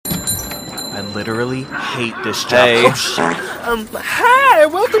I literally hate this job. Hey. Oh, shit. Hi,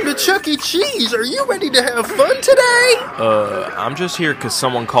 welcome to Chuck E. Cheese. Are you ready to have fun today? I'm just here because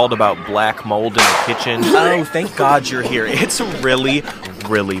someone called about black mold in the kitchen. Oh, thank God you're here. It's really,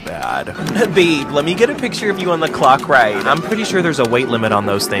 really bad. Babe, let me get a picture of you on the clock ride. I'm pretty sure there's a weight limit on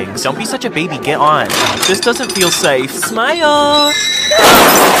those things. Don't be such a baby, get on. This doesn't feel safe. Smile!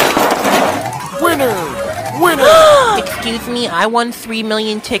 Winner! Winner! Excuse me, I won 3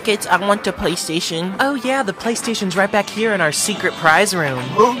 million tickets. I want the PlayStation. Oh yeah, the PlayStation's right back here in our secret prize room.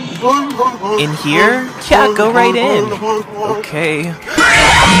 In here? Yeah, go right in. Okay.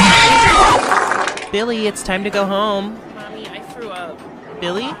 Billy, it's time to go home. Mommy, I threw up.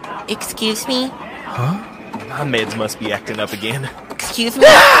 Billy? Excuse me? My meds must be acting up again. Excuse me?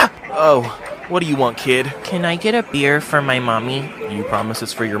 Oh, what do you want, kid? Can I get a beer for my mommy? You promise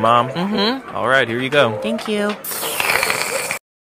it's for your mom? Mm-hmm. All right, here you go. Thank you.